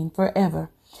pain forever.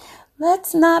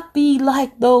 Let's not be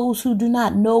like those who do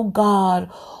not know God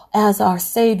as our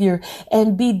Savior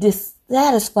and be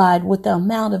dissatisfied with the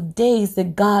amount of days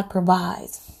that God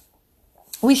provides.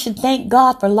 We should thank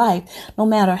God for life, no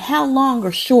matter how long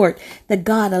or short that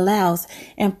God allows,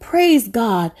 and praise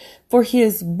God for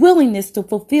his willingness to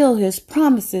fulfill his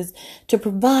promises to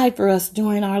provide for us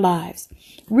during our lives.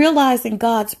 Realizing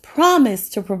God's promise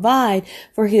to provide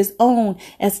for his own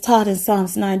as taught in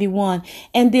Psalms 91,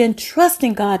 and then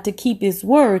trusting God to keep his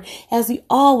word as he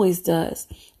always does,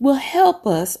 will help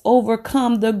us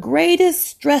overcome the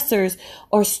greatest stressors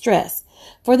or stress.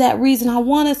 For that reason, I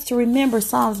want us to remember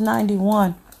Psalms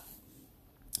 91.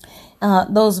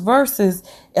 Those verses,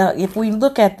 if we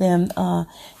look at them,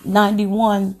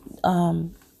 91,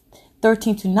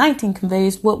 13 to 19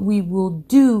 conveys what we will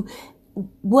do,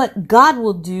 what God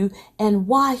will do, and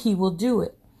why he will do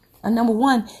it. Number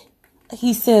one,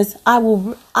 he says, I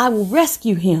will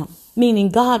rescue him, meaning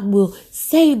God will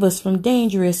save us from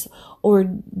dangerous or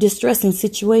distressing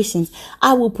situations.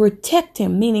 I will protect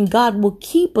him, meaning God will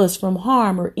keep us from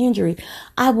harm or injury.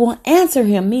 I will answer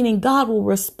him, meaning God will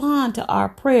respond to our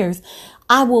prayers.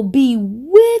 I will be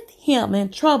with him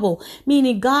in trouble,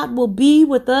 meaning God will be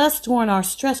with us during our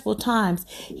stressful times.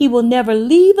 He will never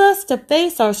leave us to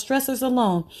face our stressors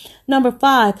alone. Number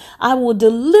 5, I will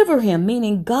deliver him,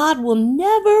 meaning God will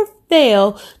never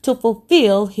fail to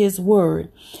fulfill his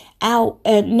word.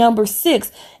 And number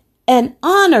 6, and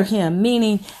honor him,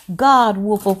 meaning God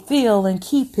will fulfill and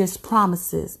keep his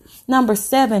promises. Number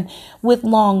 7, with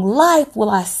long life will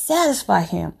I satisfy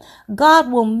him.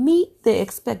 God will meet the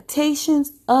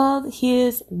expectations of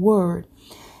his word.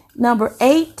 Number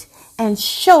 8, and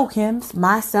show him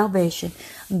my salvation.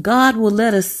 God will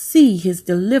let us see his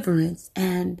deliverance.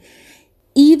 And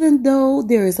even though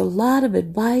there is a lot of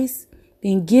advice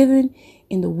being given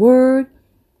in the word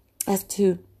as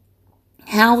to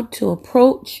how to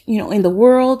approach, in the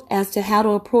world as to how to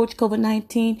approach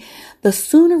COVID-19, the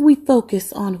sooner we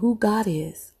focus on who God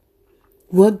is,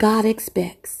 what God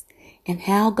expects, and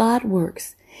how God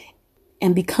works,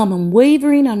 and become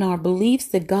unwavering on our beliefs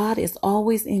that God is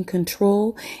always in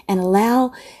control, and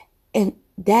allow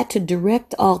that to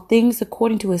direct all things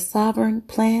according to his sovereign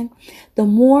plan, the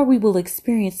more we will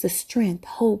experience the strength,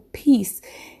 hope, peace,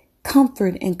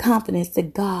 comfort, and confidence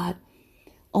that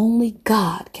only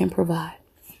God can provide.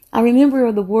 I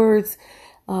remember the words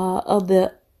of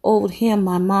the old hymn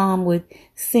my mom would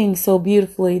sing so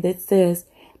beautifully that says,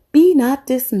 "Be not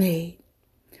dismayed,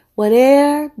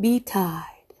 whate'er betide,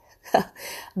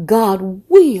 God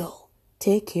will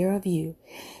take care of you.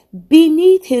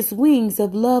 Beneath his wings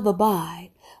of love abide,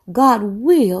 God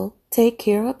will take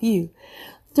care of you.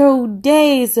 Through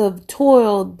days of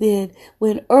toil then,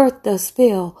 when earth does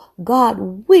fail,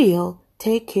 God will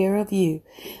take care of you.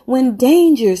 When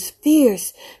dangers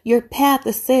fierce your path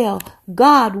assail,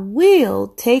 God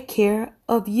will take care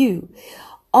of you.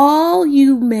 All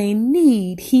you may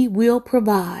need, he will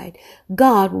provide.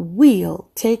 God will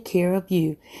take care of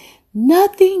you.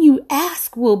 Nothing you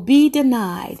ask will be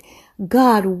denied.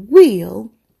 God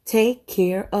will take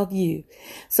care of you."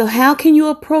 So how can you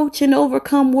approach and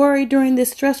overcome worry during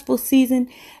this stressful season?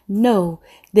 Know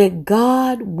that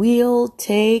God will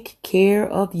take care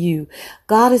of you.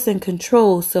 God is in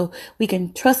control, so we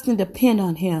can trust and depend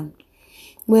on him.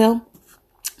 Well,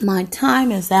 my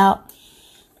time is out,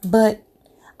 but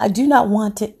I do not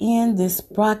want to end this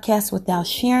broadcast without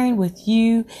sharing with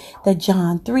you that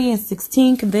John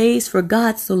 3:16 conveys, "For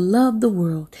God so loved the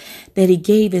world that he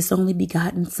gave his only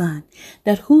begotten Son,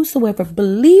 that whosoever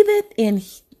believeth in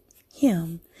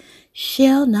him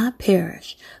shall not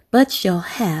perish, but shall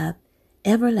have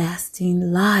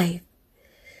everlasting life."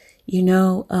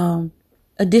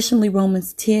 Additionally,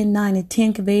 Romans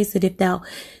 10:9-10 conveys that if thou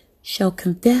shall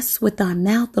confess with thy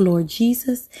mouth the Lord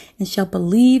Jesus, and shall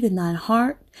believe in thine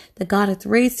heart that God hath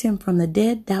raised him from the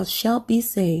dead, thou shalt be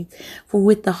saved. For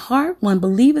with the heart one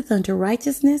believeth unto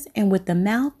righteousness, and with the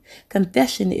mouth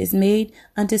confession is made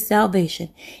unto salvation.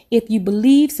 If you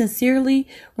believe sincerely,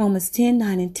 Romans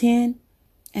 10:9-10,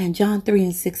 and John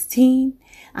 3:16,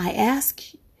 I ask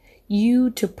you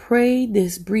to pray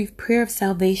this brief prayer of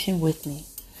salvation with me.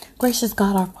 Gracious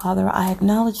God, our Father, I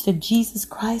acknowledge that Jesus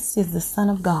Christ is the Son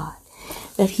of God,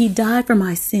 that he died for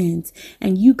my sins,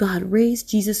 and you, God, raised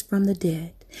Jesus from the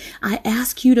dead. I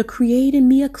ask you to create in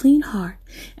me a clean heart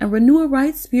and renew a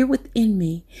right spirit within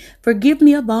me. Forgive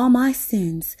me of all my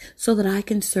sins so that I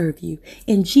can serve you.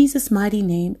 In Jesus' mighty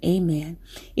name, amen.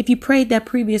 If you prayed that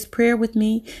previous prayer with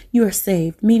me, you are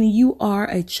saved, meaning you are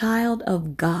a child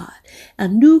of God, a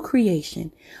new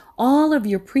creation. All of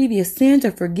your previous sins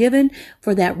are forgiven.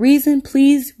 For that reason,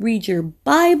 please read your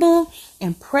Bible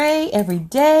and pray every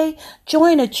day.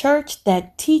 Join a church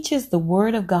that teaches the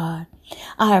Word of God.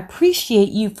 I appreciate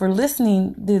you for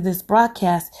listening to this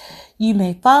broadcast. You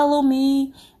may follow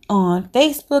me on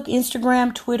Facebook,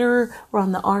 Instagram, Twitter, or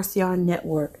on the RCR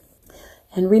network.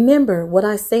 And remember, what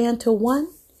I say unto one,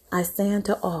 I say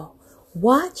unto all.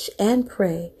 Watch and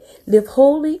pray. Live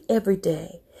holy every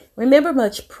day. Remember,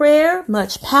 much prayer,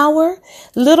 much power.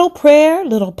 Little prayer,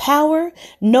 little power.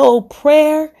 No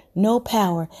prayer, no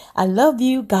power. I love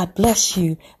you. God bless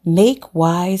you. Make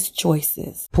wise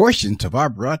choices. Portions of our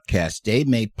broadcast day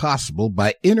made possible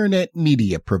by internet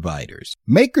media providers,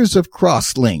 makers of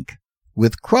Crosslink.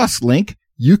 With Crosslink,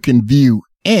 you can view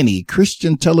any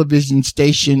Christian television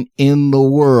station in the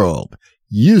world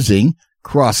using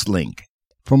Crosslink.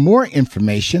 For more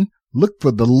information, look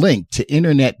for the link to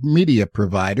internet media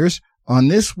providers on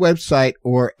this website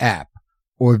or app,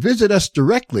 or visit us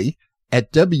directly at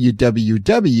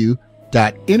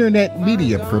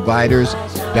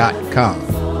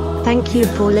www.internetmediaproviders.com. Thank you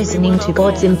for listening to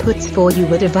God's Inputs for You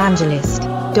with Evangelist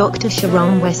Dr.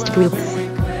 Sharon Westbrooks.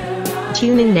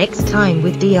 Tune in next time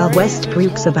with Dr.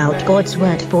 Westbrooks about God's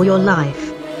Word for your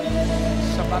life.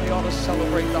 Somebody ought to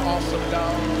celebrate the awesome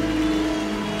God.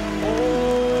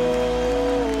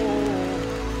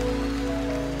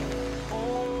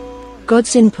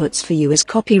 God's Inputs for You is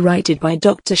copyrighted by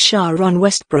Dr. Sharon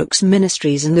Westbrooks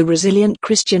Ministries and the Resilient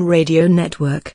Christian Radio Network.